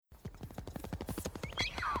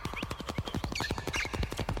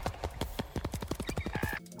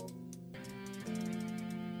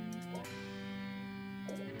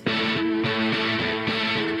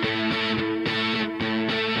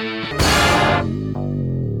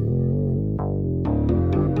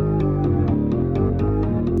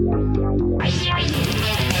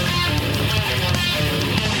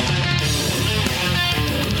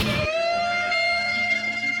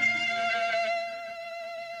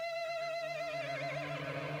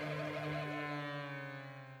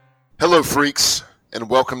Hello, freaks, and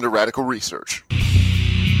welcome to Radical Research.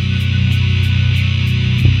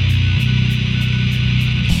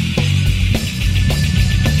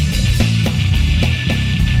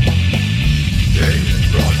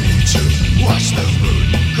 Watch the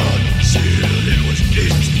moon concealed. It was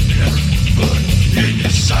Jesus never put in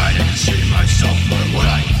his side. I can see myself for what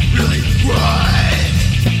I really was.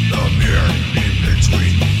 The mirror in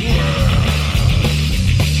between worlds.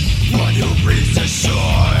 One who breathes the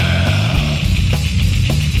soil.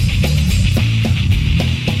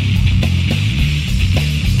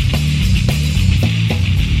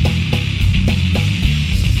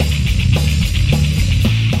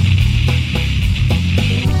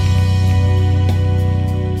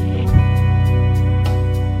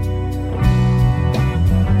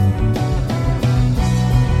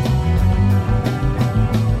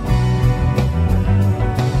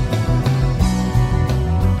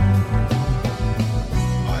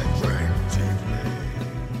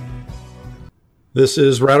 This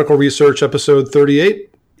is Radical Research episode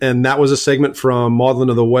 38, and that was a segment from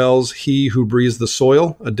Maudlin of the Wells, He Who Breathes the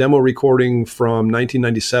Soil, a demo recording from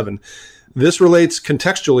 1997. This relates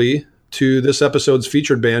contextually to this episode's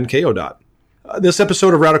featured band, KO. This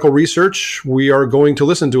episode of Radical Research, we are going to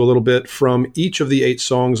listen to a little bit from each of the 8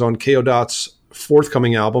 songs on KO.'s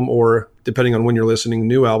forthcoming album, or depending on when you're listening,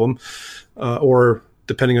 new album, or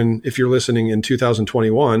depending on if you're listening in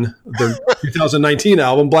 2021, the 2019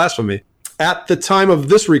 album, Blasphemy. At the time of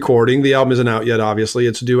this recording, the album isn't out yet, obviously.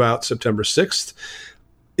 It's due out September 6th.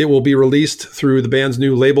 It will be released through the band's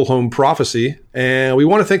new label home, Prophecy. And we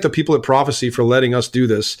want to thank the people at Prophecy for letting us do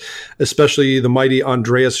this, especially the mighty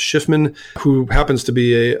Andreas Schiffman, who happens to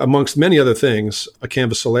be, amongst many other things, a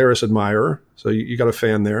Canvas Solaris admirer. So you got a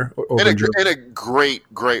fan there. And a great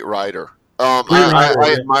writer.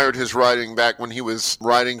 I admired his writing back when he was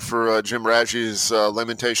writing for Jim Radge's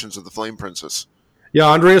Lamentations of the Flame Princess. Yeah,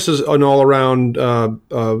 Andreas is an all-around,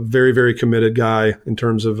 very, very committed guy in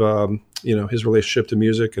terms of his relationship to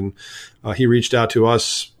music, and he reached out to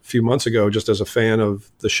us a few months ago just as a fan of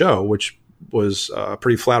the show, which was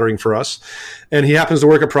pretty flattering for us. And he happens to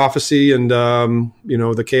work at Prophecy, and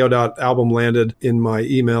the KO. Album landed in my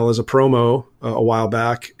email as a promo a while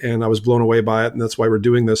back, and I was blown away by it, and that's why we're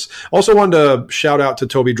doing this. Also wanted to shout out to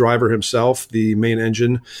Toby Driver himself, the main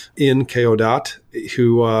engine in KO.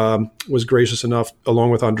 Who was gracious enough, along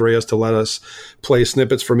with Andreas, to let us play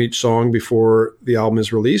snippets from each song before the album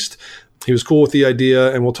is released. He was cool with the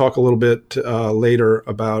idea, and we'll talk a little bit later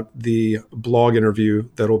about the blog interview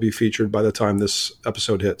that will be featured by the time this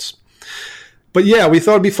episode hits. But yeah, we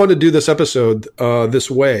thought it'd be fun to do this episode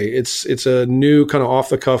this way. It's a new kind of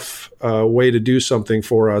off-the-cuff way to do something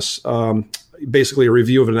for us. Basically a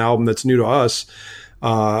review of an album that's new to us,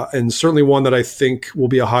 and certainly one that I think will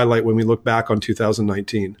be a highlight when we look back on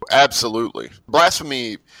 2019. Absolutely.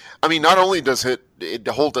 Blasphemy, I mean, not only does it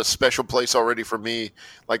hold a special place already for me,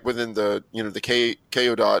 like within the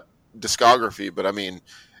KO. Discography, but I mean,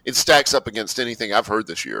 it stacks up against anything I've heard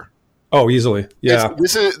this year. Oh, easily. Yeah.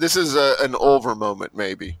 This is an Ulver moment,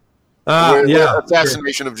 maybe.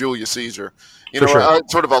 Assassination of Julius Caesar.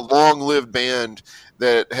 Sort of a long-lived band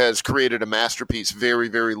that has created a masterpiece very,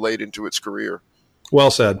 very late into its career.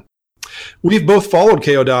 Well said. We've both followed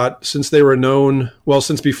KO. Since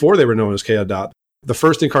before they were known as KO. The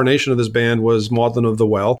first incarnation of this band was Maudlin of the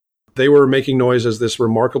Well. They were making noise as this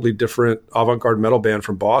remarkably different avant-garde metal band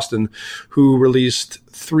from Boston who released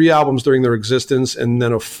 3 albums during their existence, and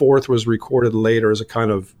then a 4th was recorded later as a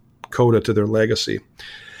kind of coda to their legacy.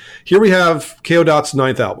 Here we have KO.'s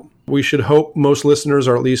 9th album. We should hope most listeners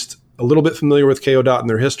are at least a little bit familiar with KO. And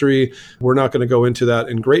their history. We're not going to go into that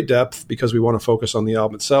in great depth because we want to focus on the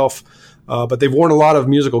album itself. But they've worn a lot of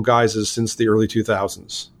musical guises since the early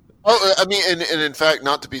 2000s. Oh, I mean, and in fact,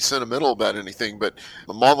 not to be sentimental about anything, but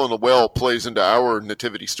Maudlin of the Well plays into our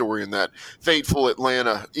nativity story in that fateful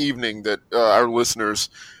Atlanta evening that our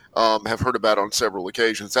listeners have heard about on several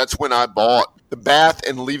occasions. That's when I bought the Bath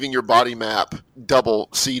and Leaving Your Body Map double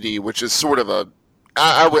CD, which is sort of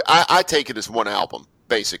I take it as one album,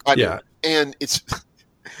 basically. Yeah. And it's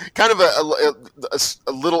kind of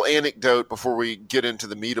a little anecdote before we get into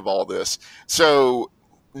the meat of all this. So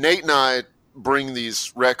Nate and I bring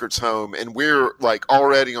these records home, and we're like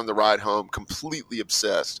already on the ride home, completely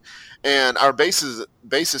obsessed. And our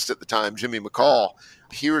bassist at the time, Jimmy McCall,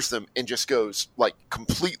 hears them and just goes like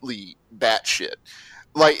completely batshit.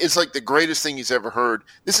 Like it's like the greatest thing he's ever heard.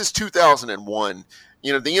 This is 2001.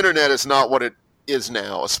 The internet is not what it is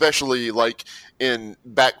now, especially like in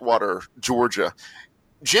backwater Georgia.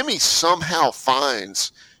 Jimmy somehow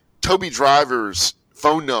finds Toby Driver's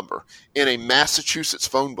phone number in a Massachusetts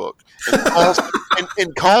phone book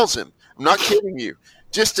and calls him I'm not kidding you,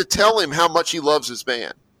 just to tell him how much he loves his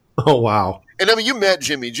band. Oh, wow. And I mean, you met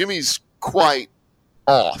Jimmy. Jimmy's quite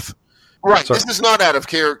off. Right. Sorry. This is not out of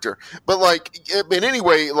character. But, like, in any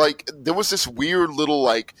way, like, there was this weird little,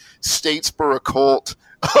 like, Statesboro cult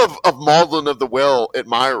of Maudlin of the Well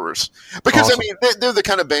admirers. Because, awesome. I mean, they're the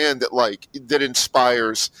kind of band that, like, that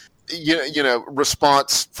inspires, you know,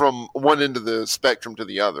 response from one end of the spectrum to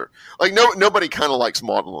the other. Like, nobody kind of likes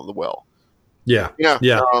Maudlin of the Well. Yeah. Yeah.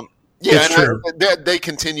 Yeah. Yeah, and they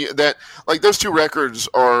continue that. Like, those two records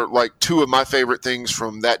are like two of my favorite things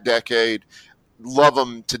from that decade. Love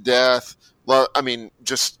them to death. Love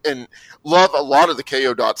a lot of the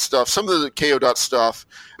KO Dot stuff. Some of the KO Dot stuff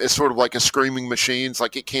is sort of like a screaming machines,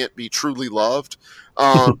 like it can't be truly loved,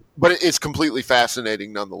 but it's completely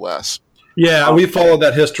fascinating nonetheless. Yeah, we followed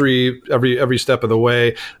that history every step of the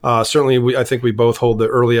way. Certainly, I think we both hold the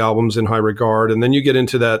early albums in high regard. And then you get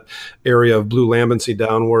into that area of Blue Lambency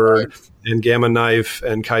Downward and Gamma Knife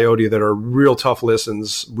and Coyote that are real tough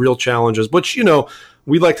listens, real challenges, which, you know,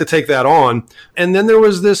 we like to take that on. And then there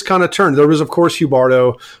was this kind of turn. There was, of course, Hugh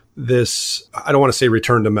Bardo, this, I don't want to say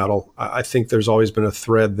return to metal. I think there's always been a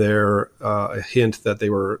thread there, a hint that they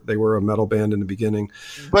were a metal band in the beginning.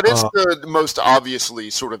 But it's the most obviously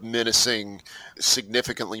sort of menacing,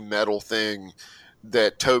 significantly metal thing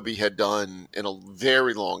that Toby had done in a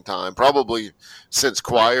very long time, probably since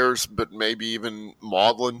Choirs, but maybe even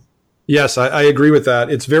Maudlin. Yes, I agree with that.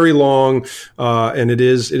 It's very long, and it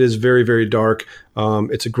is very, very dark.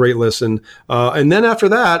 It's a great listen. And then after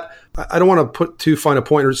that, I don't want to put too fine a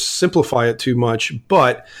point or simplify it too much,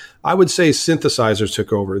 but I would say synthesizers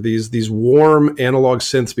took over. These warm analog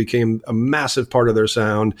synths became a massive part of their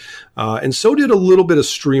sound, and so did a little bit of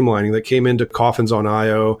streamlining that came into Coffins on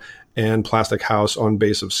IO and Plastic House on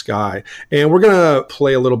Base of Sky. And we're going to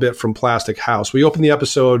play a little bit from Plastic House. We opened the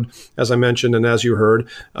episode, as I mentioned, and as you heard,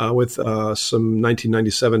 with some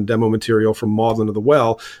 1997 demo material from Maudlin of the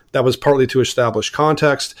Well. That was partly to establish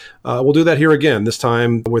context. We'll do that here again, this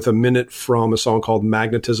time with a minute from a song called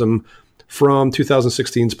Magnetism from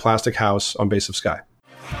 2016's Plastic House on Base of Sky.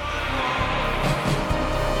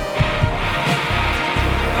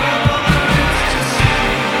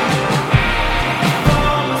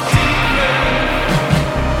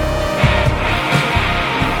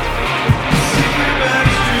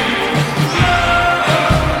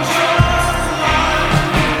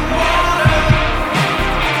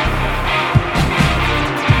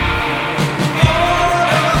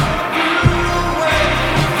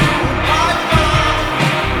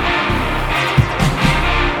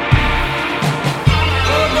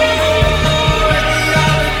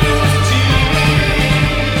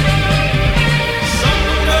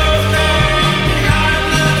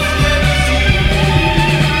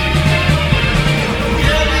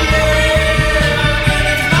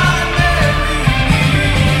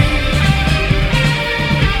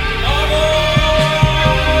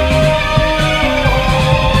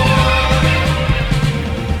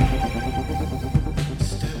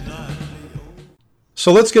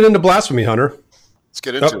 So let's get into Blasphemy, Hunter. Let's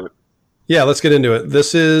get into it. Yeah, let's get into it.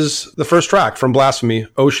 This is the first track from Blasphemy,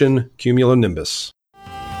 Ocean Cumulonimbus.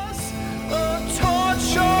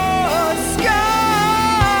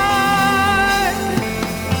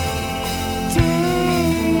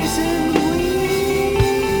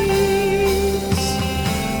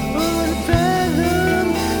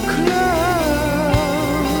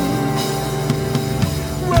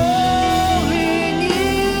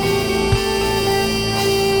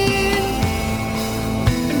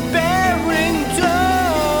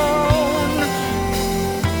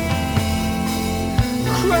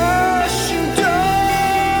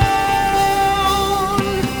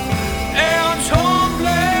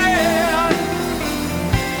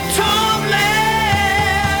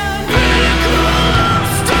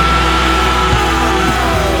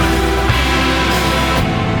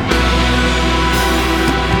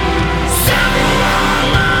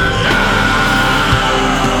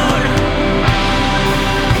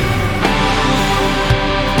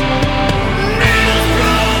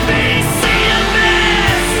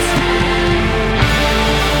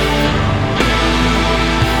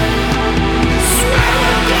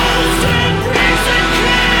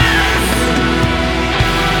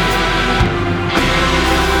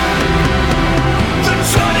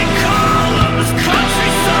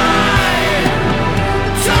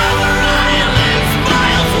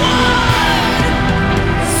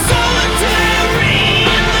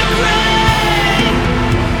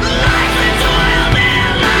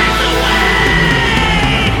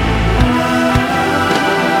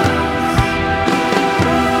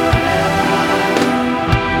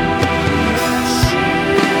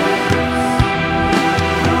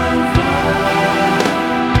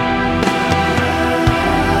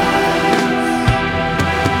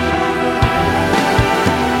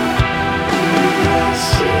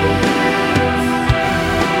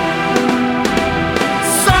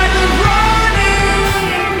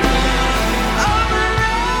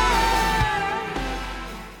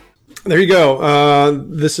 There you go.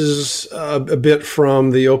 This is a bit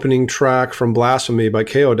from the opening track from Blasphemy by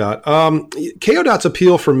KO Dot. KO Dot's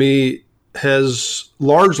appeal for me has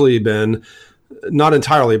largely been, not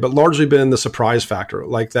entirely, but largely been the surprise factor,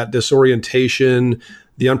 like that disorientation,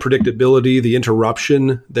 the unpredictability, the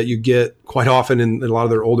interruption that you get quite often in a lot of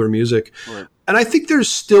their older music. Right. And I think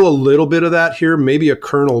there's still a little bit of that here, maybe a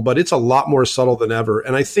kernel, but it's a lot more subtle than ever.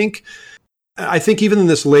 And I think even in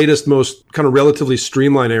this latest, most kind of relatively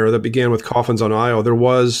streamlined era that began with Coffins on IO, there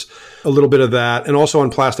was a little bit of that. And also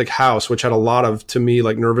on Plastic House, which had a lot of, to me,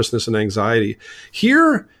 like nervousness and anxiety.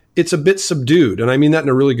 Here, it's a bit subdued. And I mean that in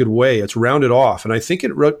a really good way. It's rounded off. And I think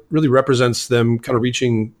it really represents them kind of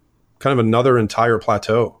reaching kind of another entire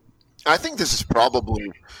plateau. I think this is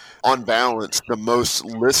probably, on balance, the most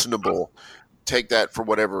listenable. Take that for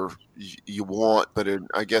whatever you want, but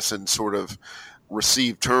I guess in sort of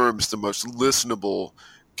received terms, the most listenable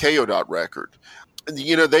KO Dot record.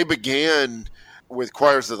 You know, they began with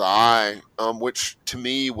Choirs of the Eye, which to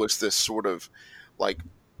me was this sort of like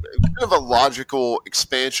kind of a logical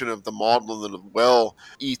expansion of the Maudlin and the Well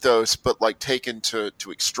ethos, but like taken to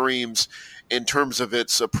extremes in terms of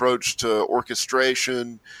its approach to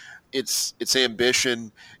orchestration, its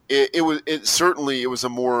ambition. It was a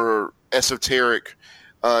more esoteric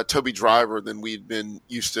Toby Driver than we'd been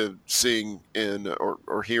used to seeing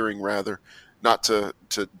or hearing, rather, not to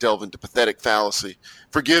delve into pathetic fallacy.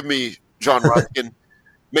 Forgive me, John Ruskin.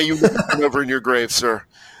 May you live over in your grave, sir.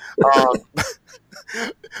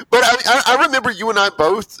 But I remember you and I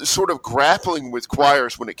both sort of grappling with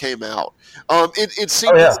Choirs when it came out.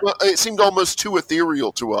 It seemed almost too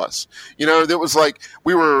ethereal to us. You know, that was like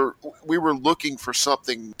we were looking for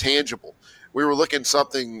something tangible. We were looking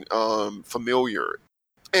something familiar.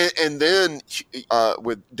 And then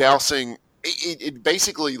with Dousing, it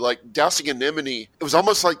basically, like Dousing Anemone, it was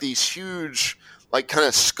almost like these huge, like kind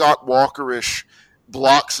of Scott Walker-ish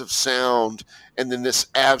blocks of sound, and then this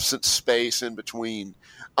absent space in between.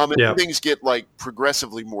 Things get like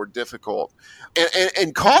progressively more difficult.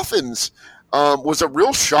 And Coffins was a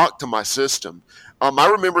real shock to my system. I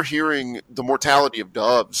remember hearing The Mortality of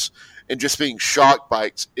Doves and just being shocked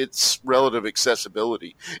by its relative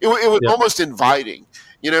accessibility. It was almost inviting,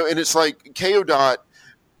 you know, and it's like KO Dot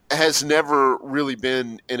has never really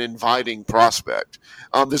been an inviting prospect.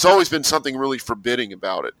 There's always been something really forbidding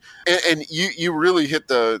about it. And you really hit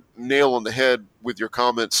the nail on the head with your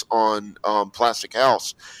comments on Plastic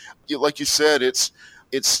House. Like you said, it's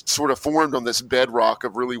sort of formed on this bedrock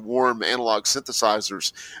of really warm analog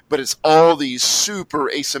synthesizers, but it's all these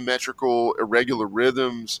super asymmetrical, irregular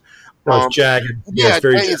rhythms. It's jagged. Yeah,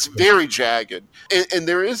 it's very jagged. And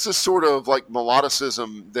there is this sort of like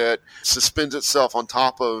melodicism that suspends itself on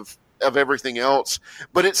top of everything else,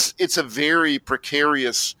 but it's a very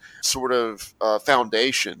precarious sort of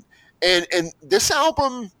foundation. And this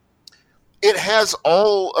album, it has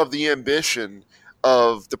all of the ambition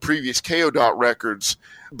of the previous KO Dot records,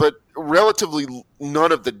 but relatively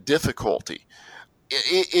none of the difficulty.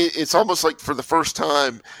 It's almost like for the first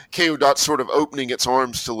time, KO Dot's sort of opening its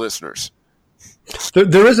arms to listeners.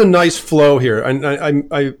 There is a nice flow here, and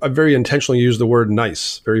I very intentionally use the word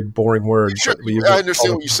 "nice," very boring word. Sure, I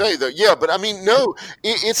understand what you say, though. Yeah, but I mean, no,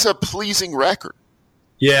 it's a pleasing record.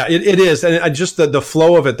 Yeah, it is, and I just the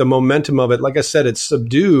flow of it, the momentum of it. Like I said, it's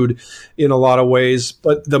subdued in a lot of ways,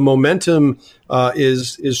 but the momentum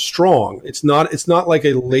is strong. It's not like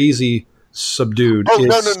a lazy subdued.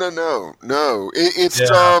 Oh, no. It's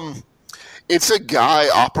a guy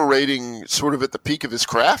operating sort of at the peak of his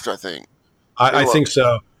craft, I think. I think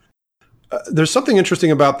so. There's something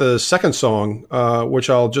interesting about the second song, which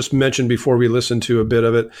I'll just mention before we listen to a bit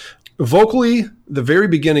of it. Vocally, the very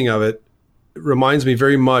beginning of it reminds me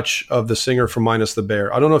very much of the singer from Minus the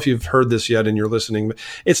Bear. I don't know if you've heard this yet and you're listening, but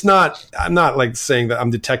I'm not like saying that I'm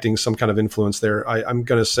detecting some kind of influence there. I'm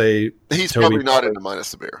going to say he's probably not into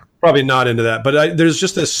Minus the Bear. Probably not into that, but there's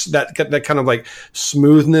just that kind of like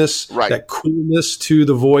smoothness, right, that coolness to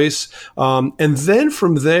the voice, and then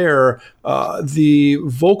from there, the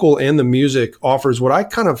vocal and the music offers what I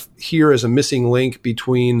kind of hear as a missing link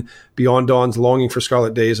between Beyond Dawn's Longing for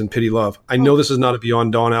Scarlet Days and Pity Love. I know this is not a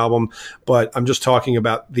Beyond Dawn album, but I'm just talking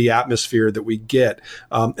about the atmosphere that we get,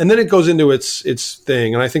 and then it goes into its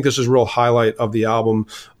thing, and I think this is a real highlight of the album.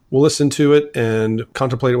 We'll listen to it and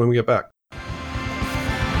contemplate it when we get back.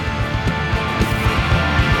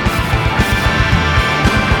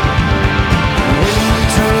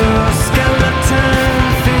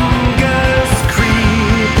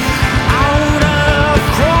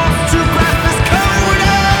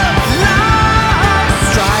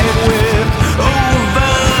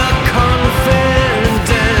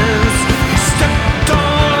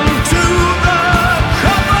 To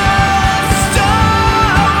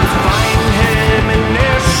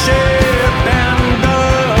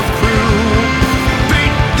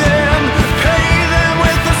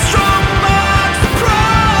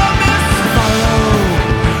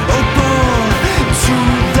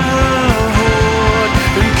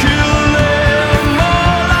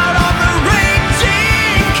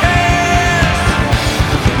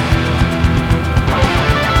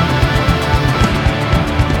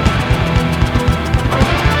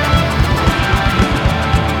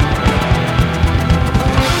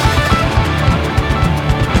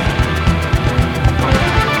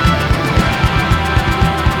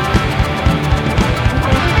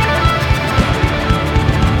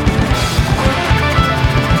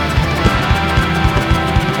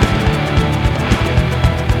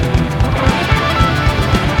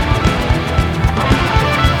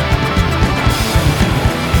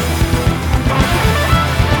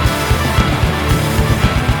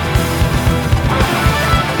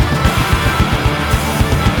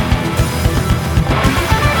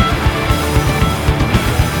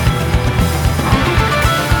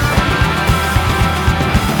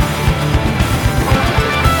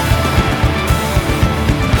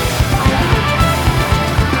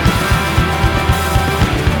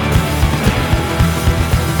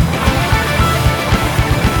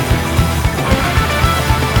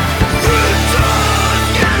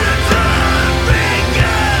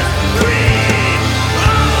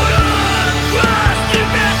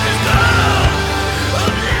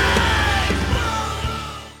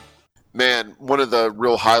of the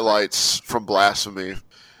real highlights from Blasphemy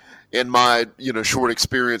in my short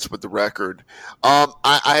experience with the record.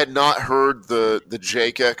 I had not heard the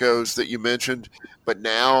Jake echoes that you mentioned, but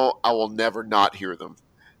now I will never not hear them.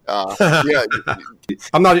 Yeah,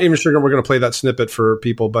 I'm not even sure we're going to play that snippet for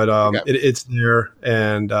people, but it's there,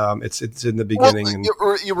 and it's in the beginning.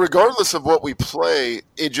 Well, regardless of what we play,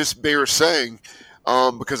 it just bears saying,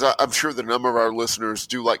 because I'm sure the number of our listeners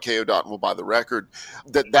do like KO. and will buy the record,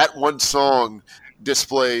 that one song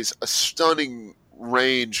displays a stunning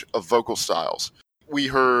range of vocal styles. We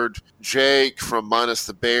heard Jake from Minus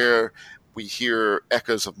the Bear. We hear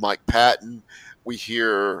echoes of Mike Patton. We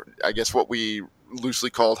hear, I guess, what we loosely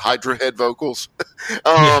called Hydra head vocals,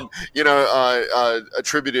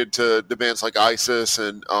 attributed to bands like ISIS,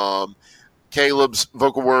 and Caleb's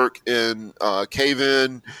vocal work in Cave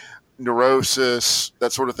In, Neurosis,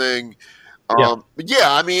 that sort of thing. But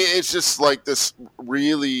yeah, I mean, it's just like this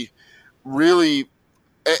really, really.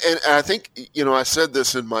 And I think, I said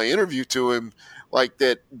this in my interview to him, like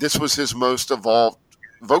that this was his most evolved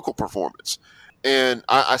vocal performance. And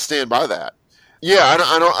I stand by that. Yeah,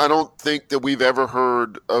 I don't think that we've ever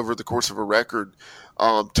heard over the course of a record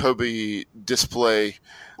Toby display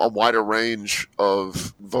a wider range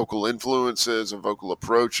of vocal influences and vocal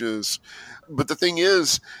approaches. But the thing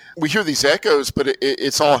is, we hear these echoes, but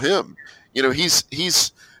it's all him.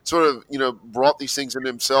 He's sort of, brought these things in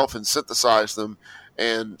himself and synthesized them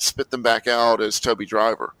and spit them back out as Toby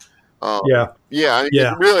Driver. Really,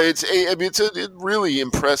 it's a really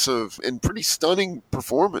impressive and pretty stunning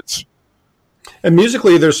performance. And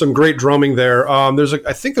musically, there's some great drumming there.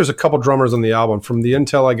 I think there's a couple drummers on the album. From the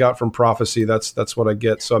intel I got from Prophecy, that's what I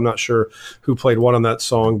get. So I'm not sure who played what on that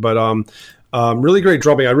song, but really great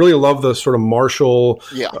drumming. I really love the sort of martial,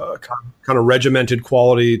 kind of regimented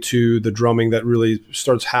quality to the drumming that really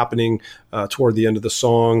starts happening toward the end of the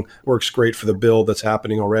song. Works great for the build that's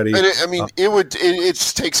happening already. And it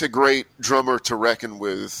takes a great drummer to reckon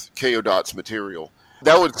with KO. Material.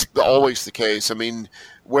 That was always the case. I mean,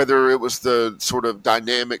 whether it was the sort of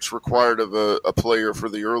dynamics required of a player for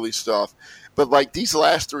the early stuff, but like these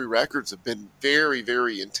last three records have been very,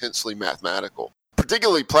 very intensely mathematical,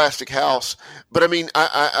 particularly Plastic House. But I mean,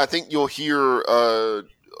 I think you'll hear a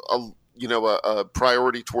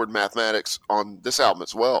priority toward mathematics on this album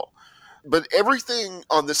as well. But everything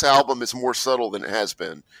on this album is more subtle than it has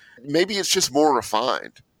been. Maybe it's just more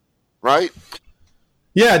refined, right?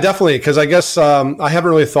 Yeah, definitely. Because I guess I haven't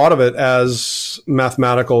really thought of it as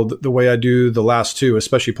mathematical the way I do the last two,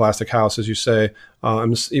 especially Plastic House, as you say.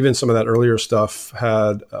 Even some of that earlier stuff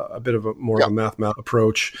had a bit of a more of a mathematical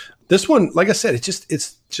approach. This one, like I said,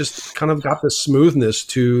 it's just kind of got this smoothness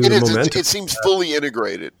to the momentum. It seems fully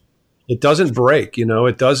integrated. It doesn't break,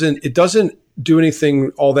 It doesn't do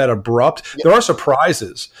anything all that abrupt. Yep. There are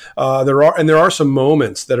surprises. There are some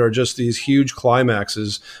moments that are just these huge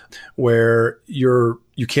climaxes where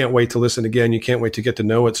you can't wait to listen again. You can't wait to get to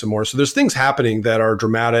know it some more. So there's things happening that are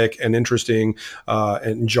dramatic and interesting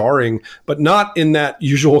and jarring, but not in that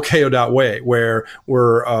usual KO. way where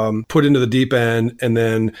we're put into the deep end and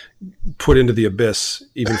then put into the abyss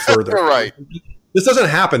even further. Right. This doesn't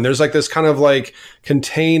happen. There's like this kind of like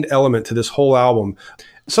contained element to this whole album.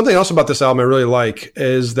 Something else about this album I really like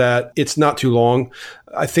is that it's not too long.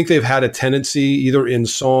 I think they've had a tendency, either in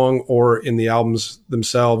song or in the albums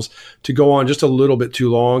themselves, to go on just a little bit too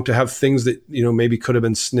long, to have things that, maybe could have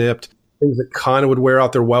been snipped, things that kind of would wear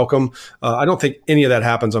out their welcome. I don't think any of that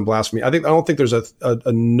happens on Blasphemy. I don't think there's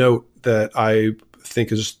a note that I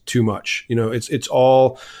think is too much. It's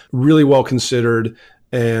all really well considered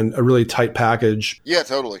and a really tight package. Yeah,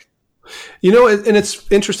 totally. And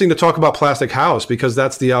it's interesting to talk about Plastic House because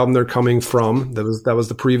that's the album they're coming from. That was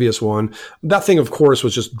the previous one. That thing, of course,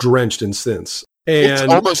 was just drenched in synths. And it's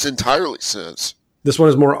almost entirely synths. This one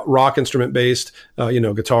is more rock instrument based,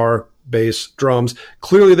 guitar, bass, drums.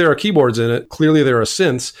 Clearly there are keyboards in it. Clearly there are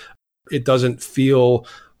synths. It doesn't feel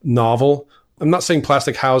novel. I'm not saying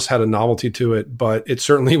Plastic House had a novelty to it, but it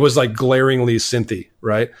certainly was like glaringly synthy,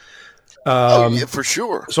 right? Yeah, for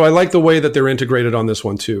sure. So I like the way that they're integrated on this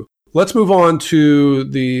one too. Let's move on to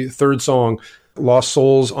the third song, Lost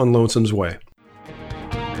Souls on Lonesome's Way.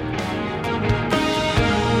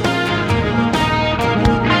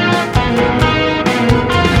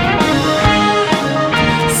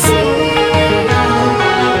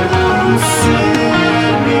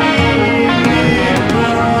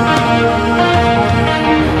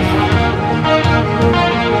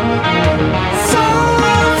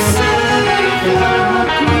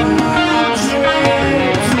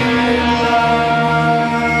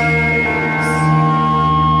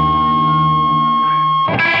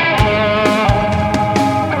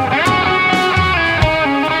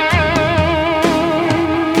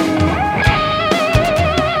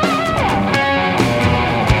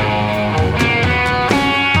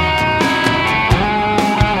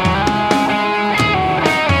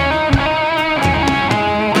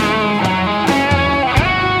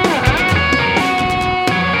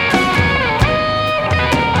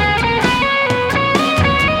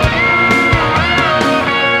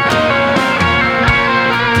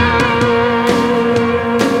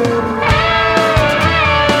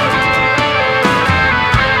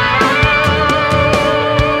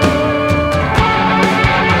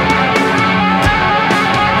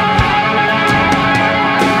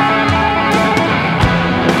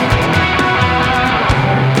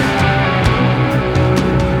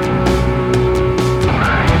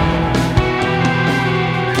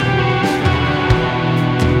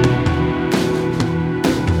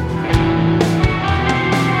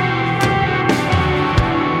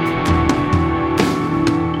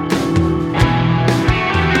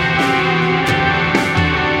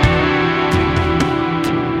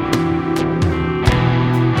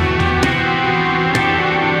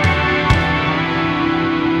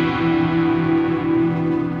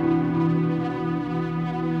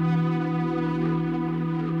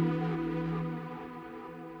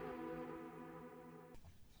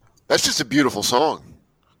 That's just a beautiful song.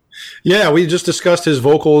 Yeah, we just discussed his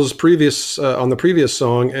vocals previous on the previous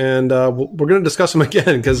song, and we're going to discuss them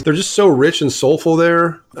again because they're just so rich and soulful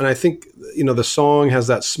there. And I think the song has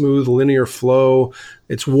that smooth linear flow.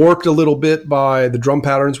 It's warped a little bit by the drum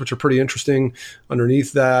patterns, which are pretty interesting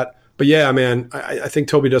underneath that. But yeah, man, I think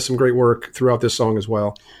Toby does some great work throughout this song as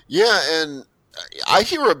well. Yeah, and I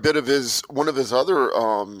hear a bit of one of his other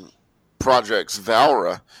projects,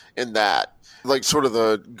 Valra, in that, like sort of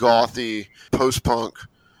the gothy post-punk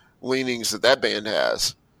leanings that band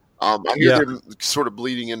has. I hear them sort of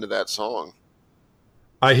bleeding into that song.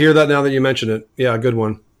 I hear that now that you mention it. Yeah, good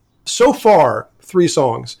one. So far, 3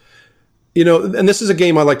 songs. And this is a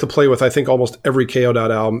game I like to play with, I think, almost every KO.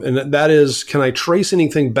 album, and that is, can I trace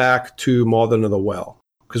anything back to Maudlin of the Well?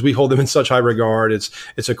 Because we hold them in such high regard.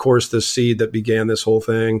 It's of course the seed that began this whole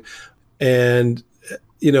thing. And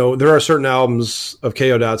there are certain albums of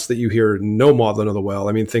KO that you hear no Maudlin of the Well.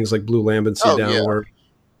 I mean, things like Blue Lambency Down or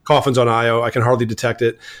Coffins on Io, I can hardly detect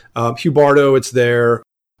it. Hugh Bardo, it's there.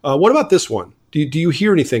 What about this one? Do you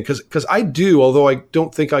hear anything? Because I do, although I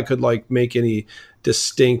don't think I could make any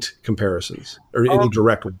distinct comparisons or any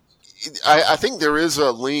direct ones. I think there is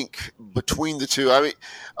a link between the two. I mean,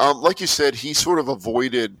 like you said, he sort of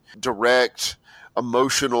avoided direct,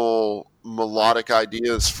 emotional, melodic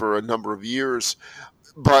ideas for a number of years.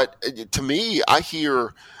 But to me, I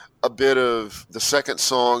hear a bit of the second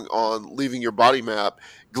song on Leaving Your Body Map,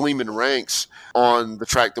 Gleaming Ranks, on the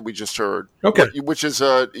track that we just heard. Okay. Which is,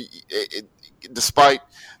 despite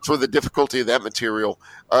sort of the difficulty of that material,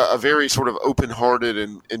 a very sort of open-hearted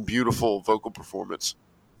and beautiful vocal performance.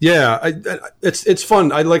 Yeah, it's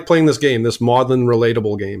fun. I like playing this game, this Maudlin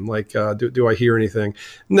relatable game. Do I hear anything?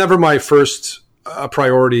 Never my first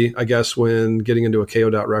priority, I guess, when getting into a KO.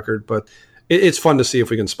 record, but it's fun to see if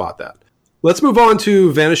we can spot that. Let's move on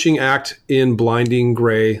to Vanishing Act in Blinding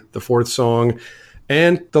Gray, the 4th song,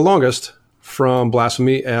 and the longest from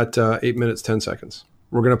Blasphemy at 8 minutes, 10 seconds.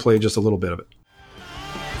 We're going to play just a little bit of it.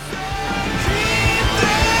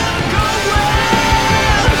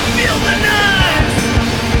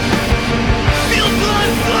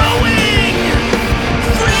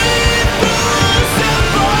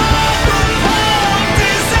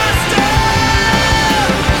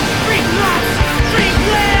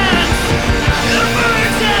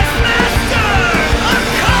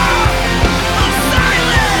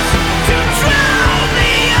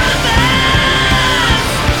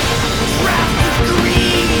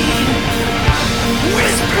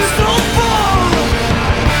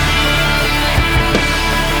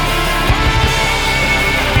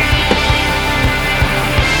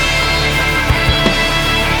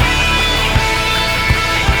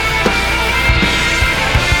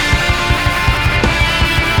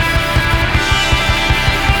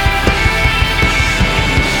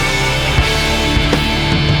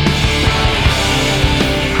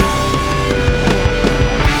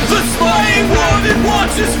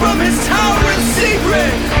 Watches from his tower in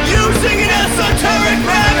secret, using an esoteric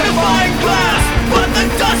magnifying glass, but the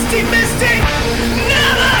dusty mystic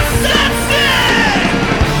never sets it!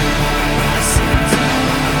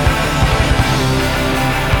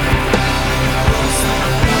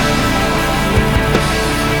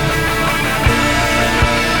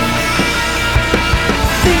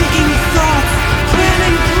 Thinking thoughts,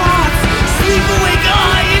 planning plots, sleep awake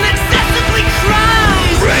eye and excessively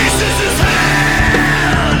cries, raises his hand.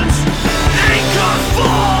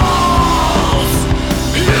 Falls.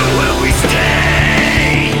 Here will we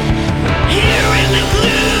stay, here in the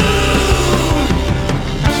gloom.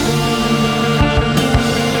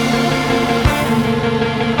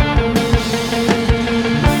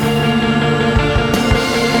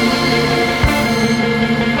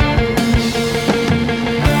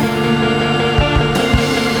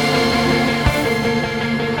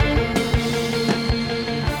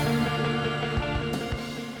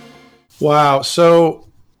 Wow. So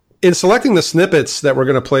in selecting the snippets that we're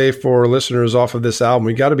going to play for listeners off of this album,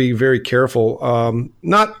 we got to be very careful.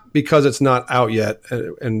 Not because it's not out yet,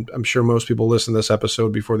 and I'm sure most people listen to this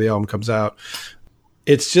episode before the album comes out.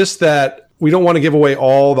 It's just that we don't want to give away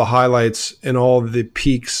all the highlights and all the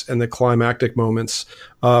peaks and the climactic moments.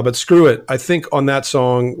 But screw it. I think on that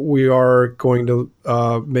song, we are going to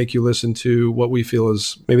make you listen to what we feel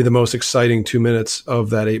is maybe the most exciting 2 minutes of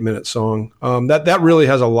that 8-minute song. That really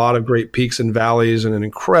has a lot of great peaks and valleys and an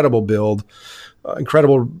incredible build,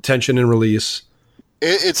 incredible tension and release.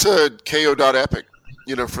 It's a KO. Epic,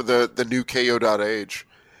 for the new KO. Age.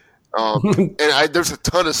 And there's a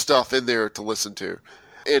ton of stuff in there to listen to.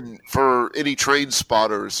 And for any train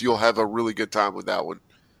spotters, you'll have a really good time with that one.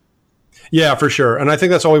 Yeah, for sure. And I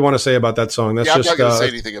think that's all we want to say about that song. That's I'm just not going to say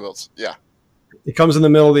anything else. Yeah. It comes in the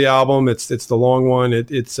middle of the album. It's the long one.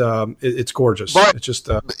 It's gorgeous. But it's just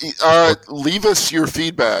leave us your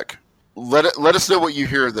feedback. Let us know what you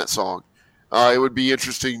hear in that song. It would be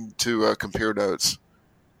interesting to compare notes.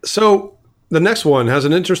 So the next one has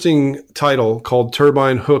an interesting title called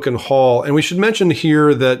Turbine, Hook, and Haul. And we should mention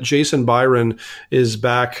here that Jason Byron is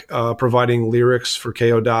back providing lyrics for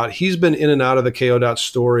KO. He's been in and out of the KO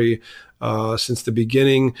story since the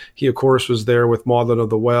beginning. He, of course, was there with Maudlin of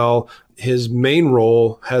the Well. His main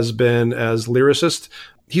role has been as lyricist.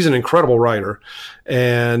 He's an incredible writer.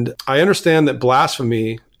 And I understand that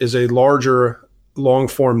Blasphemy is a larger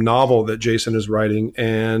long-form novel that Jason is writing,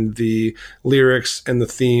 and the lyrics and the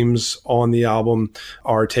themes on the album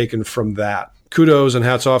are taken from that. Kudos and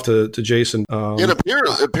hats off to Jason. And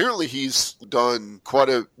apparently he's done quite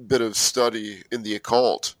a bit of study in the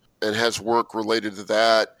occult and has work related to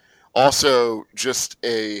that. Also, just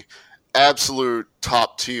a absolute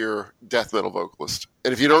top-tier death metal vocalist.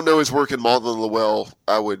 And if you don't know his work in Maudlin of the Well,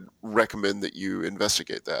 I would recommend that you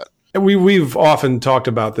investigate that. And we've often talked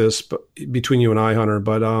about this between you and I, Hunter,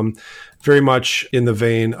 but very much in the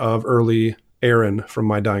vein of early Aaron from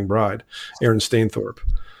My Dying Bride, Aaron Stainthorpe.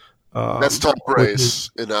 That's top praise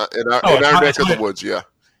in our neck of the woods, yeah.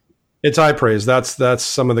 It's high praise. That's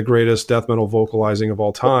some of the greatest death metal vocalizing of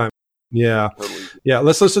all time. Yeah. Totally. Yeah,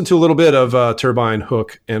 let's listen to a little bit of Turbine,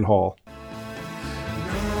 Hook, and Haul.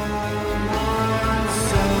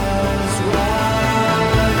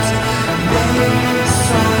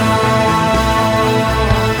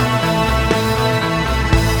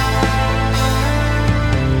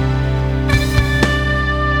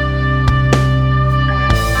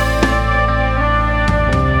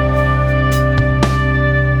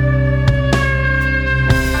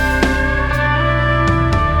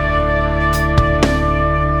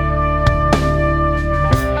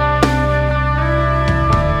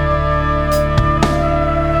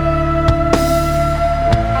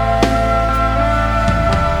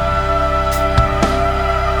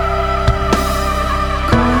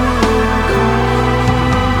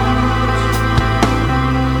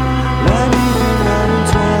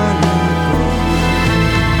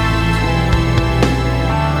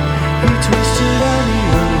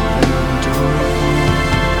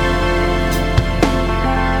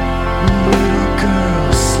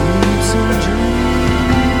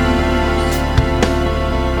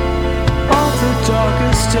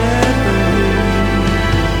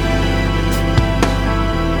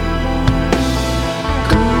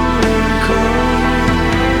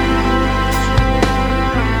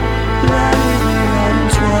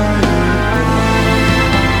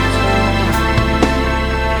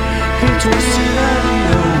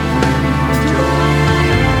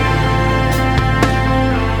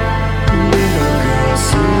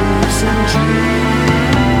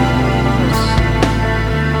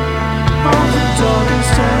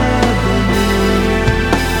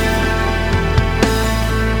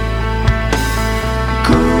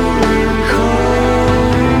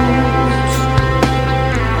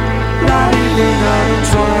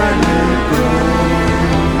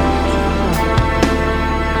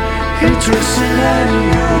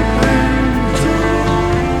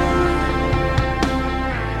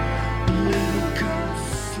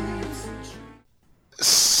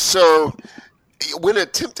 So, when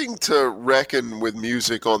attempting to reckon with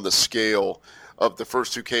music on the scale of the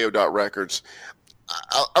first two KO. records,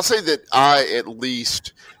 I'll say that I, at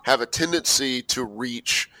least, have a tendency to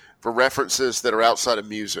reach for references that are outside of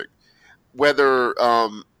music, whether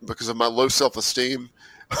because of my low self-esteem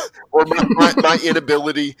or my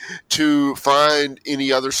inability to find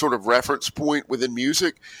any other sort of reference point within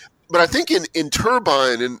music. But I think in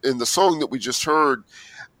Turbine, in the song that we just heard,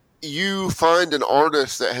 you find an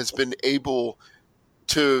artist that has been able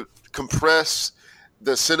to compress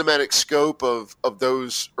the cinematic scope of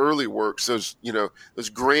those early works, those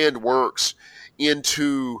grand works,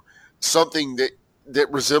 into something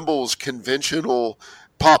that resembles conventional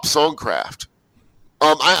pop songcraft.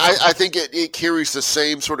 I think it carries the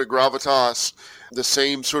same sort of gravitas, the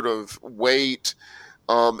same sort of weight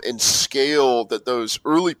and scale that those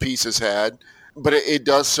early pieces had, but it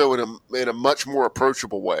does so in a much more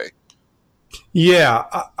approachable way. Yeah,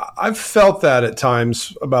 I've felt that at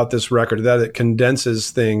times about this record, that it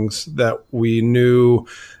condenses things that we knew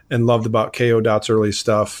and loved about KO.'s early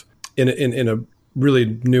stuff in a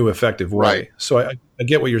really new, effective way. Right. So I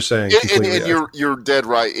get what you're saying. And you're dead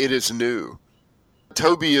right. It is new.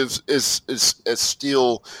 Toby is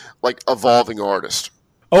still like evolving artist.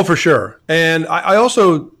 Oh, for sure. And I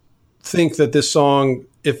also think that this song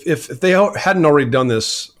if they hadn't already done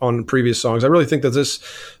this on previous songs, I really think that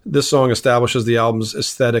this song establishes the album's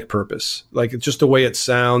aesthetic purpose. Like just the way it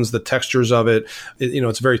sounds, the textures of it.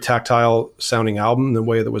 It's a very tactile sounding album, the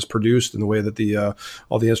way that it was produced and the way that the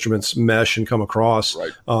all the instruments mesh and come across.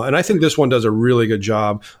 Right. And I think this one does a really good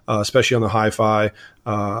job, especially on the hi-fi.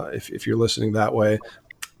 If you're listening that way,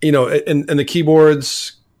 and the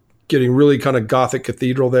keyboards getting really kind of Gothic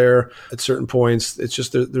cathedral there at certain points. It's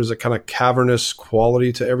just there's a kind of cavernous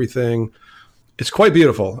quality to everything. It's quite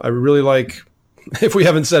beautiful. I really like, if we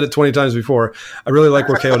haven't said it 20 times before, I really like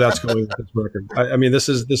where KO.'s going with this record. I mean, this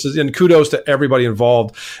is, and kudos to everybody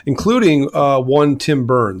involved, including one Tim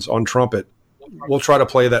Burns on trumpet. We'll try to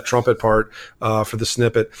play that trumpet part for the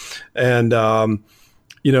snippet. And,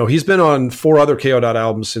 he's been on 4 other KO.T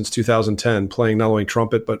albums since 2010, playing not only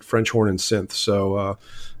trumpet, but French horn and synth. So,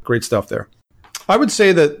 great stuff there. I would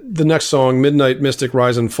say that the next song, Midnight Mystic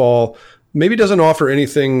Rise and Fall, maybe doesn't offer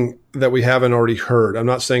anything that we haven't already heard. I'm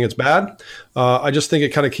not saying it's bad. I just think it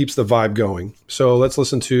kind of keeps the vibe going. So let's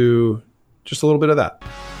listen to just a little bit of that.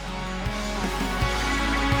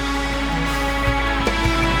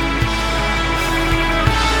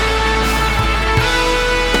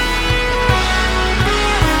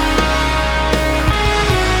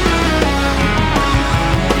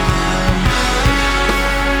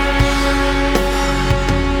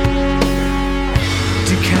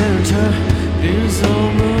 Is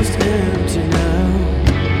almost empty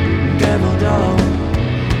now. Devil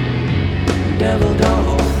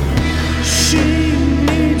doll. She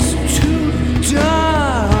needs to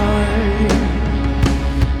die.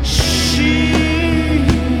 She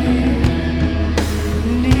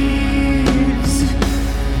needs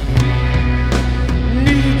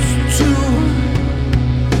to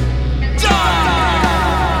die.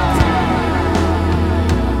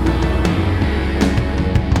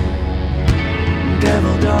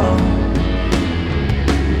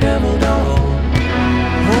 Devil doll,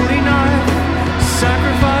 holy knife,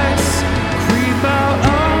 sacrifice, creep out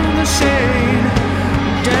on the shade,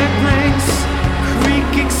 dead planks,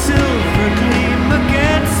 creaking silver gleam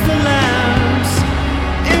against the lamps,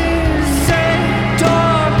 is a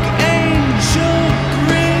dark angel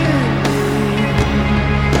grin,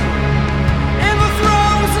 in the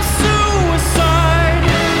throes of suicide.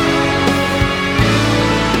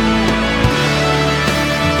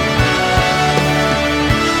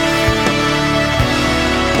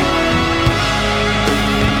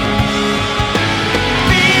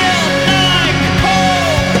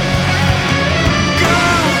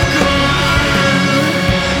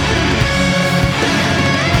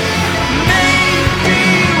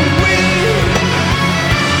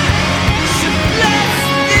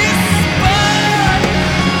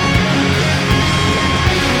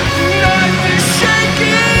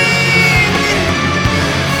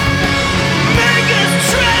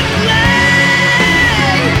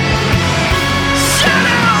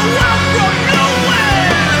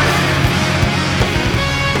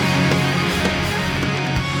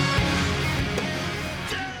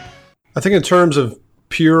 I think in terms of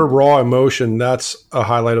pure raw emotion, that's a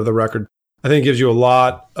highlight of the record. I think it gives you a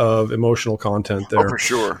lot of emotional content there. Oh, for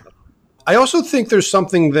sure. I also think there's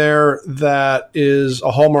something there that is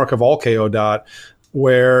a hallmark of all KO.T,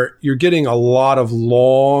 where you're getting a lot of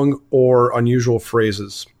long or unusual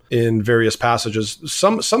phrases in various passages.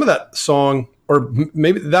 Some of that song, or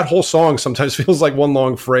maybe that whole song, sometimes feels like one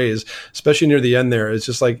long phrase, especially near the end there. It's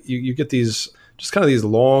just like you get these, just kind of these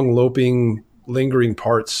long, loping, lingering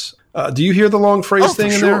parts. Do you hear the long phrase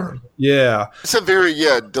thing in there? Yeah. It's a very,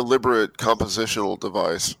 deliberate compositional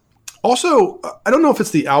device. Also, I don't know if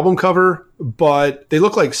it's the album cover, but they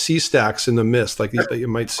look like sea stacks in the mist, like that you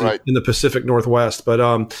might see in the Pacific Northwest. But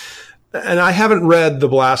and I haven't read the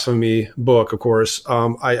Blasphemy book, of course.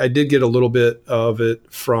 I did get a little bit of it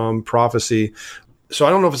from Prophecy. So I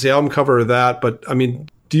don't know if it's the album cover or that, but I mean,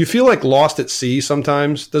 do you feel like lost at sea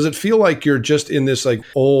sometimes? Does it feel like you're just in this like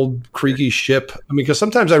old creaky ship? I mean, because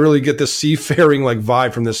sometimes I really get this seafaring like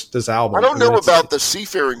vibe from this album. I don't know about the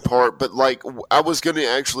seafaring part, but like I was going to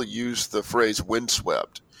actually use the phrase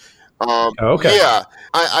windswept. Okay. Yeah,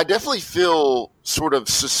 I definitely feel sort of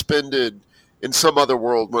suspended in some other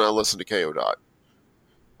world when I listen to KO.T.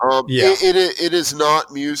 It is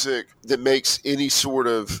not music that makes any sort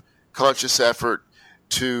of conscious effort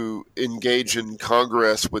to engage in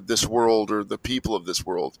congress with this world or the people of this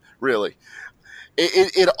world, really.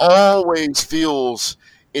 It always feels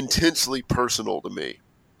intensely personal to me.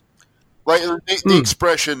 Like the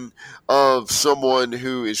expression of someone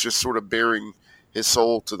who is just sort of bearing his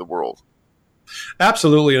soul to the world.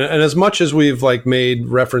 Absolutely. And as much as we've like made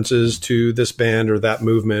references to this band or that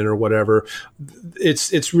movement or whatever,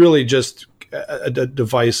 it's really just a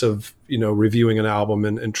device of, reviewing an album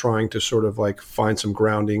and trying to sort of like find some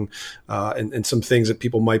grounding and some things that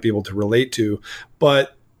people might be able to relate to.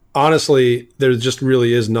 But honestly, there just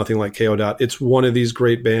really is nothing like KO. It's one of these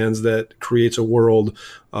great bands that creates a world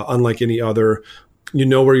unlike any other. You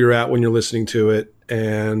know where you're at when you're listening to it,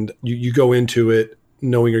 and you go into it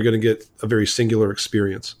knowing you're going to get a very singular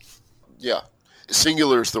experience. Yeah.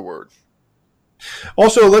 Singular is the word.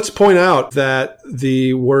 Also, let's point out that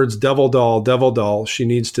the words Devil Doll, She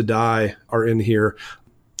Needs to Die are in here.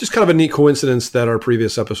 Just kind of a neat coincidence that our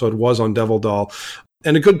previous episode was on Devil Doll.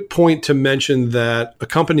 And a good point to mention that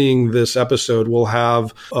accompanying this episode, we'll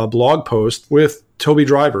have a blog post with Toby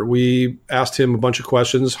Driver. We asked him a bunch of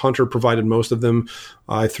questions. Hunter provided most of them.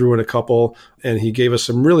 I threw in a couple, and he gave us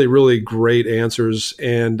some really, really great answers.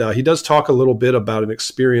 And he does talk a little bit about an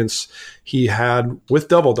experience he had with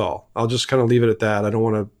Devil Doll. I'll just kind of leave it at that. I don't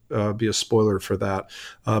want to be a spoiler for that.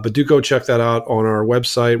 But do go check that out on our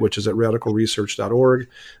website, which is at radicalresearch.org.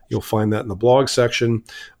 You'll find that in the blog section.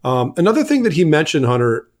 Another thing that he mentioned,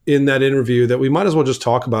 Hunter, in that interview that we might as well just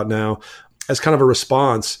talk about now as kind of a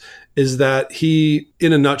response is that he,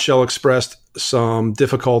 in a nutshell, expressed some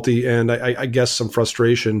difficulty and I guess some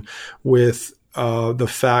frustration with the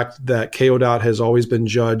fact that KO. Has always been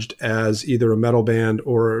judged as either a metal band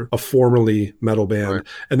or a formerly metal band. Right.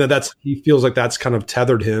 And he feels like that's kind of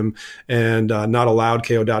tethered him and not allowed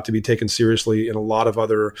KO. To be taken seriously in a lot of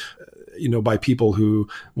other, by people who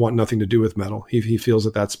want nothing to do with metal. He feels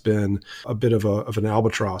that that's been a bit of an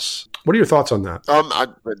albatross. What are your thoughts on that? I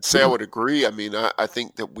would say I would agree. I mean, I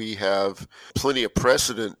think that we have plenty of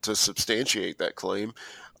precedent to substantiate that claim.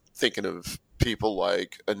 Thinking of people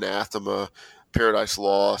like Anathema, Paradise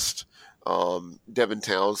Lost, Devin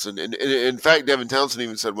Townsend. And in fact, Devin Townsend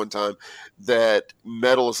even said one time that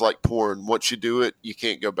metal is like porn. Once you do it, you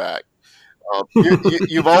can't go back.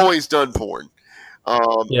 You've always done porn.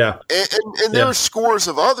 And there are scores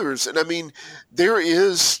of others. And I mean, there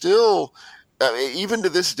is still, even to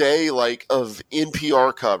this day, like of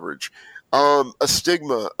NPR coverage, a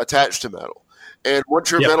stigma attached to metal. And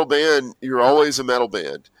once you're a metal band, you're always a metal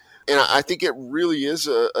band. And I think it really is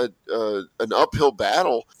an uphill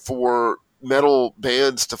battle for metal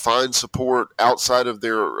bands to find support outside of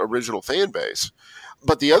their original fan base.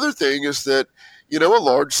 But the other thing is that, a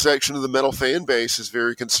large section of the metal fan base is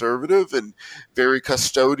very conservative and very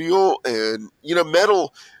custodial. And,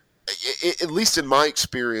 metal, at least in my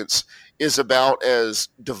experience, is about as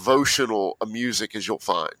devotional a music as you'll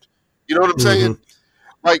find. You know what I'm saying?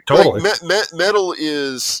 Like, totally. Metal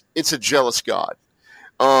it's a jealous God.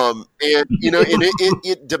 And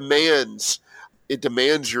it demands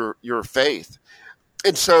your faith.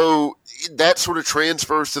 And so that sort of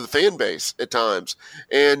transfers to the fan base at times.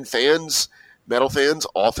 And metal fans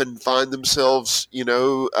often find themselves,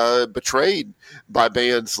 betrayed by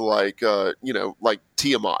bands like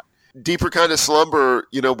Tiamat. Deeper Kind of Slumber,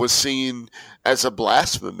 was seen as a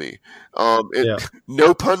blasphemy.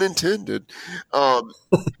 No pun intended. In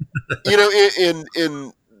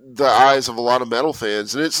the eyes of a lot of metal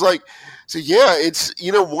fans. And it's like, it's,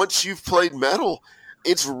 once you've played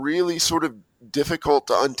it's really sort of difficult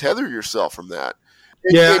to untether yourself from that.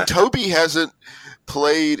 And Toby hasn't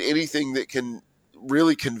played anything that can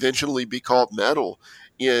really conventionally be called metal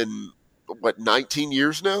in 19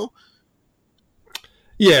 years now.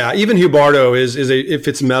 Yeah, even Hubardo if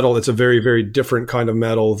it's metal, it's a very, very different kind of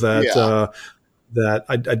metal that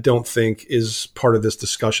I don't think is part of this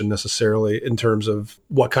discussion necessarily in terms of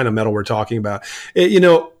what kind of metal we're talking about.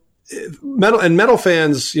 Metal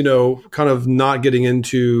fans, kind of not getting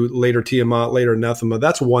into later Tiamat, later Anathema,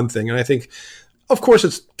 that's one thing. And I think, of course,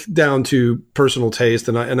 it's down to personal taste,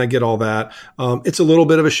 and I get all that. It's a little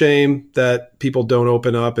bit of a shame that people don't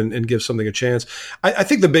open up and give something a chance. I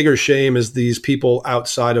think the bigger shame is these people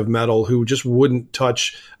outside of metal who just wouldn't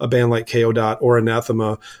touch a band like KO. Or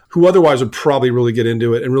Anathema, who otherwise would probably really get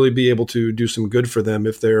into it and really be able to do some good for them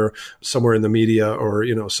if they're somewhere in the media or,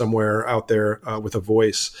 somewhere out there with a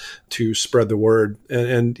voice to spread the word.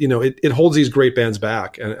 And it holds these great bands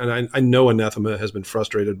back. And I know Anathema has been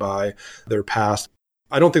frustrated by their past.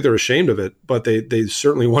 I don't think they're ashamed of it, but they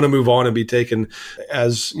certainly want to move on and be taken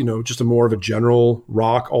as, just a more of a general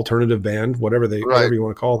rock alternative band, whatever you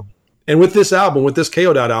want to call them. And with this album, with this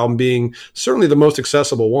KO. Album being certainly the most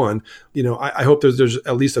accessible one, I hope there's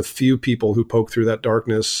at least a few people who poke through that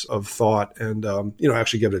darkness of thought and,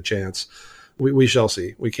 actually give it a chance. We shall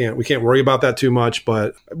see. We can't worry about that too much,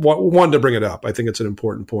 but wanted to bring it up. I think it's an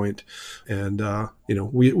important point. And,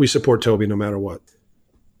 we support Toby no matter what.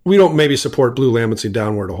 We don't maybe support Blue Lamancy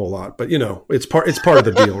Downward a whole lot, but it's part of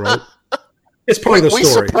the deal, right? It's part of the story. We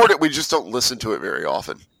support it. We just don't listen to it very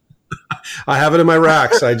often. I have it in my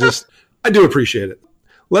racks. I do appreciate it.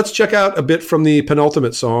 Let's check out a bit from the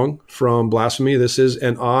penultimate song from Blasphemy. This is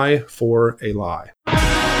An Eye for a Lie.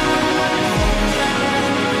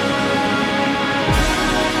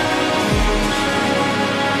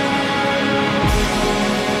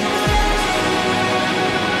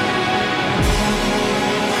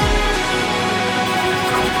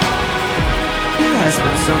 It has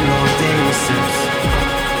been some long days since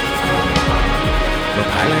the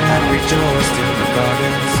pilot had rejoiced in the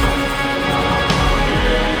gardens.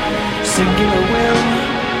 Singular will,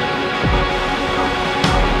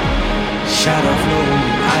 shadow flow,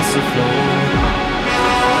 isoflow.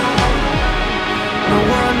 No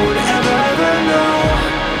one would ever know.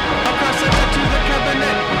 Across the deck to the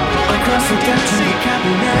cabinet. Across the deck to the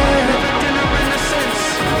cabinet. Dinner in the sense.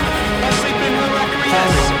 Asleep in the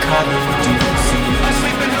requiesce. Carbon deep sea.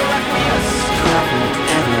 Asleep in the requiesce. Traveled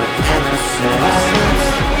ever since.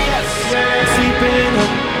 Sleeping in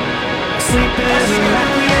requiesce. Sleeping in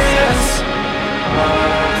requiesce.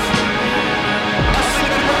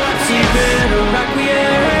 Sleeping in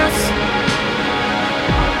requiesce.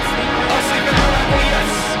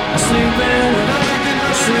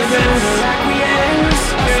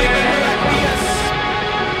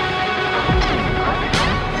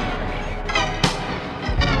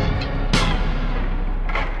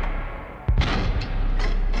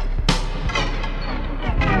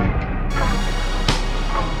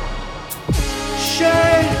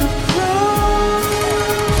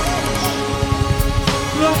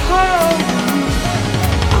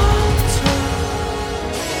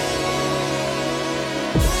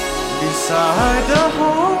 Beside the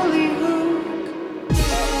holy hook,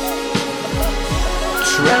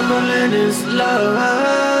 trembling is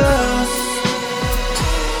lust.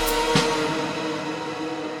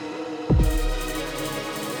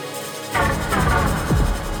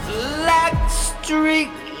 Black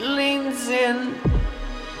streak leans in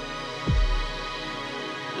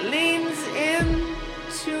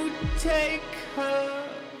to take her.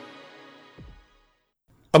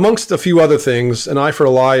 Amongst a few other things, An Eye for a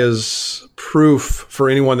Lie is proof for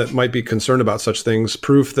anyone that might be concerned about such things,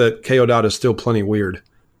 proof that K.O. Dot is still plenty weird.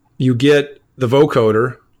 You get the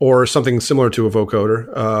vocoder or something similar to a vocoder.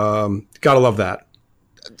 Gotta love that.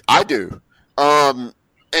 I do. And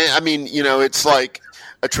I mean, it's like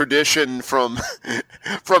a tradition from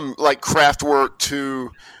like Kraftwerk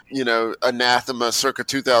to, Anathema circa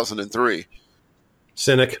 2003.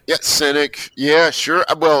 Cynic. Yeah, Cynic. Yeah, sure.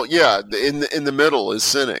 Well, yeah, in the middle is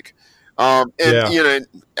Cynic.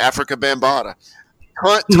 Africa Bambaataa.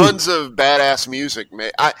 Tons of badass music,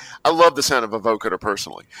 man. I love the sound of a vocoder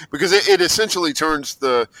personally because it essentially turns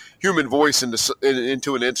the human voice into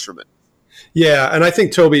an instrument. Yeah, and I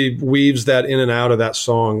think Toby weaves that in and out of that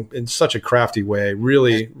song in such a crafty way.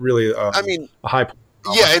 Really, a high point.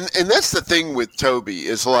 Yeah, and that's the thing with Toby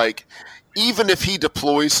is like, even if he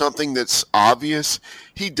deploys something that's obvious,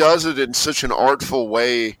 he does it in such an artful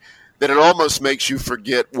way that it almost makes you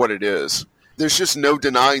forget what it is. There's just no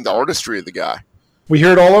denying the artistry of the guy. We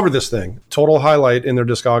hear it all over this thing. Total highlight in their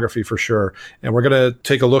discography for sure. And we're going to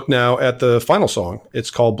take a look now at the final song. It's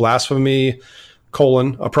called Blasphemy,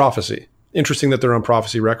 A Prophecy. Interesting that they're on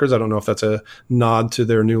Prophecy Records. I don't know if that's a nod to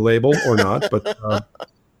their new label or not, but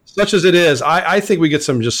such as it is, I think we get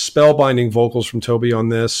some just spellbinding vocals from Toby on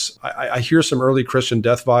this. I hear some early Christian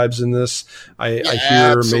Death vibes in this. I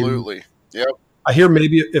hear absolutely. Yep. I hear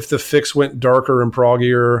maybe if the fix went darker and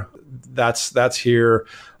proggier, that's here.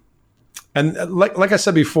 And like I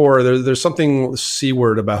said before, there's something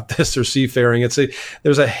seaward about this, or seafaring.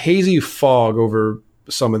 There's a hazy fog over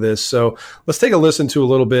some of this. So let's take a listen to a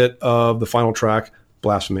little bit of the final track,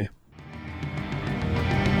 Blasphemy.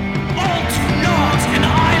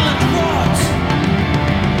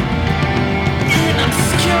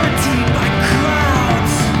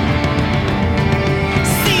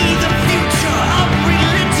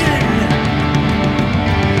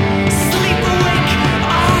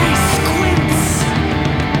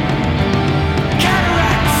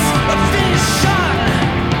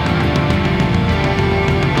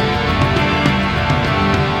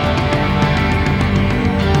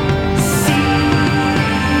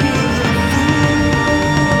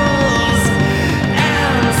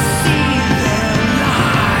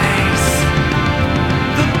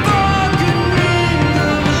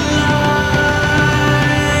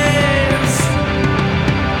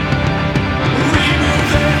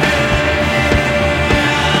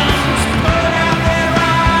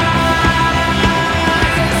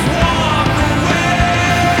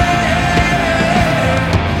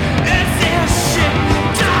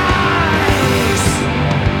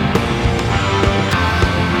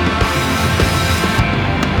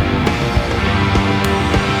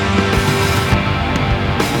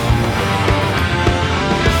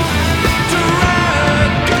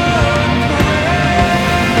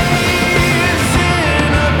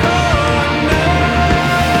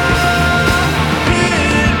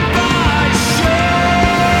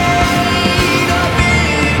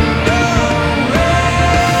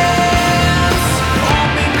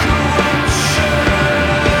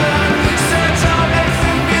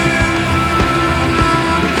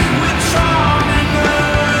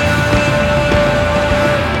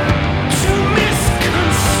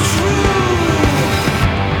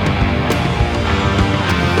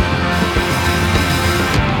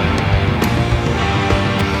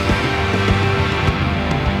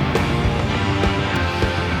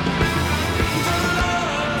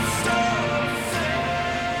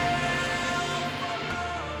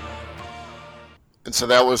 And so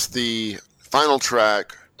that was the final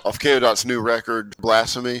track off KO.'s new record,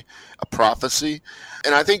 Blasphemy, A Prophecy.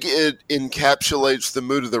 And I think it encapsulates the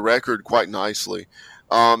mood of the record quite nicely.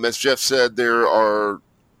 As Jeff said, there are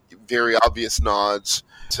very obvious nods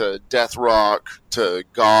to death rock, to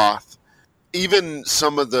goth, even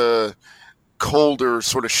some of the colder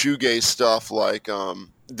sort of shoegaze stuff like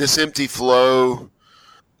This Empty Flow.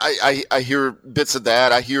 I hear bits of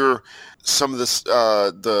that. I hear some of this,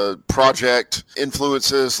 the project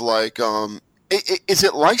influences like, is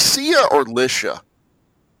it Lycia or Lycia?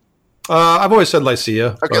 I've always said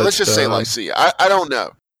Lycia. Okay, let's just say Lycia. I don't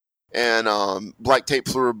know. And Black Tape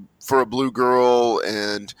for a Blue Girl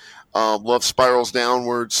and Love Spirals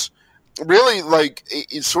Downwards. Really, like,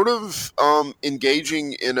 it's sort of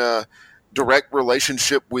engaging in a direct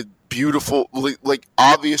relationship with beautiful, like,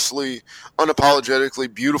 obviously,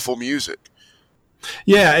 unapologetically beautiful music.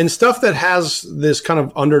 Yeah, and stuff that has this kind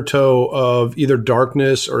of undertow of either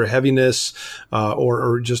darkness or heaviness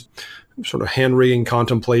or just sort of hand-wringing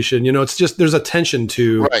contemplation. You know, it's just there's a tension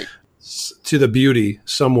to the beauty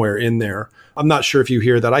somewhere in there. I'm not sure if you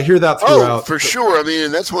hear that. I hear that throughout. Oh, for sure. I mean,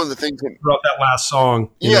 and that's one of the things that, throughout that last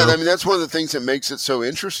song. Yeah, I mean, that's one of the things that makes it so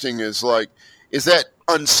interesting is that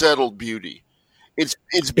unsettled beauty. It's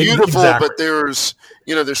beautiful, exactly. But there's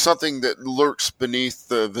something that lurks beneath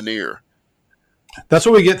the veneer. That's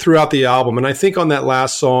what we get throughout the album. And I think on that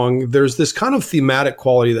last song, there's this kind of thematic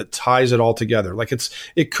quality that ties it all together. Like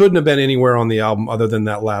it couldn't have been anywhere on the album other than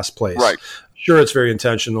that last place. Right. Sure, it's very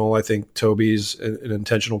intentional. I think Toby's an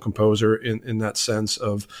intentional composer in that sense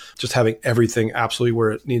of just having everything absolutely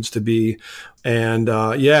where it needs to be. And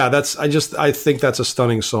I think that's a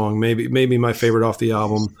stunning song. Maybe my favorite off the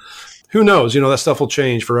album. Who knows? That stuff will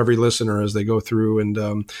change for every listener as they go through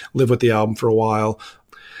and live with the album for a while.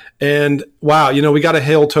 And wow, we got to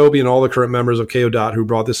hail Toby and all the current members of KO. Who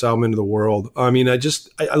brought this album into the world. I mean, I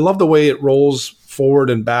love the way it rolls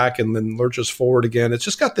forward and back and then lurches forward again. It's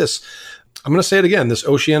just got this, I'm going to say it again, this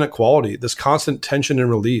oceanic quality, this constant tension and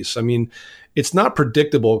release. I mean, it's not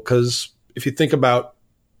predictable because if you think about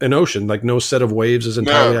an ocean, like no set of waves is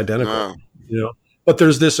entirely identical, but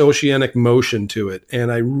there's this oceanic motion to it.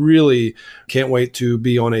 And I really can't wait to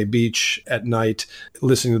be on a beach at night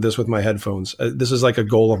listening to this with my headphones. This is like a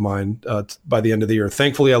goal of mine by the end of the year.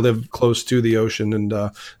 Thankfully, I live close to the ocean and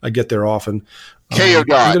I get there often. KO.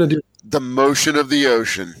 The motion of the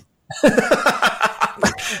ocean.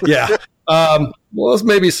 Yeah. Well, let's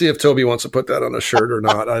maybe see if Toby wants to put that on a shirt or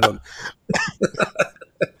not. I don't.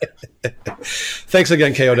 Thanks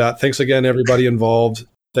again, KO. Thanks again, everybody involved.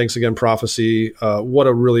 Thanks again, Prophecy. What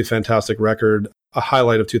a really fantastic record. A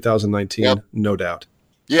highlight of 2019, yep. No doubt.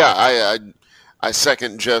 Yeah, I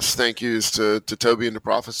second Jeff's thank yous to Toby and to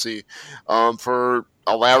Prophecy for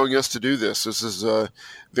allowing us to do this. This is a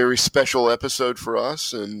very special episode for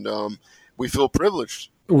us, and we feel privileged.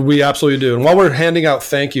 We absolutely do. And while we're handing out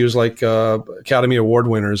thank yous like Academy Award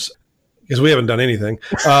winners, because we haven't done anything,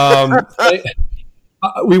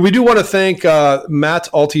 we do want to thank Matt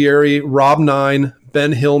Altieri, Rob Nine,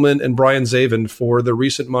 Ben Hillman, and Brian Zavin for the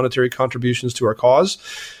recent monetary contributions to our cause.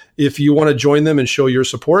 If you want to join them and show your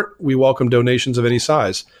support, we welcome donations of any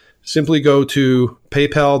size. Simply go to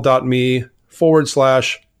paypal.me/RR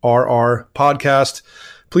podcast.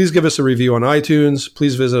 Please give us a review on iTunes.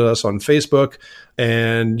 Please visit us on Facebook.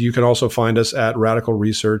 And you can also find us at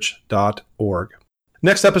radicalresearch.org.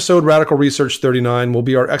 Next episode, Radical Research 39, will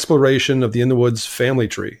be our exploration of the In the Woods family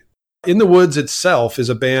tree. In the Woods itself is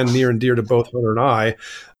a band near and dear to both Hunter and I.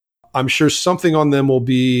 I'm sure something on them will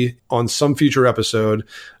be on some future episode,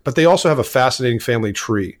 but they also have a fascinating family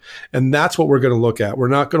tree. And that's what we're going to look at. We're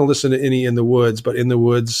not going to listen to any In the Woods, but In the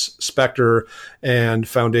Woods, Spectre, and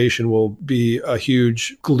Foundation will be a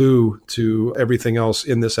huge glue to everything else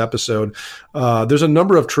in this episode. There's a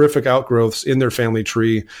number of terrific outgrowths in their family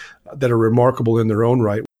tree that are remarkable in their own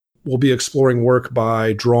right. We'll be exploring work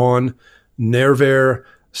by Drawn, Nerver,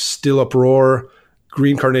 Still Uproar,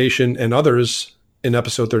 Green Carnation, and others in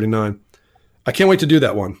episode 39. I can't wait to do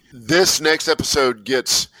that one. This next episode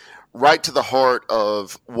gets right to the heart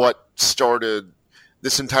of what started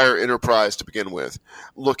this entire enterprise to begin with,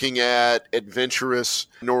 looking at adventurous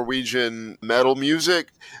Norwegian metal music.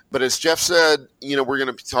 But as Jeff said, we're going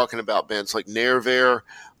to be talking about bands like Nerver,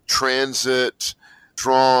 Transit,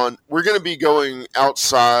 Drawn. We're going to be going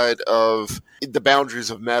outside of the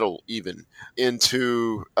boundaries of metal, even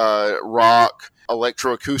into rock,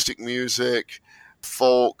 electroacoustic music,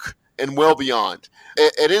 folk, and well beyond.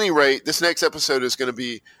 At any rate, this next episode is going to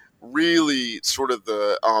be really sort of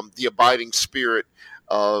the abiding spirit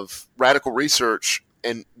of Radical Research,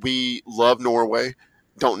 and we love Norway.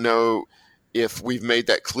 Don't know if we've made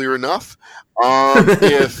that clear enough.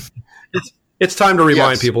 If It's time to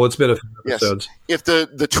remind Yes. people. It's been a few Yes. episodes. If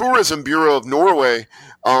the Tourism Bureau of Norway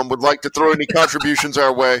would like to throw any contributions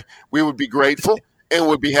our way, we would be grateful and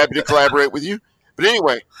would be happy to collaborate with you. But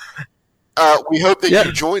anyway, we hope that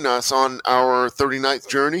you join us on our 39th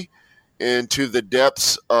journey into the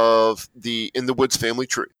depths of the In the Woods family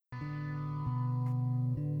tree.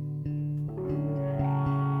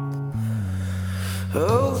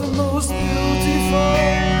 Oh, the most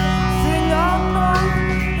beautiful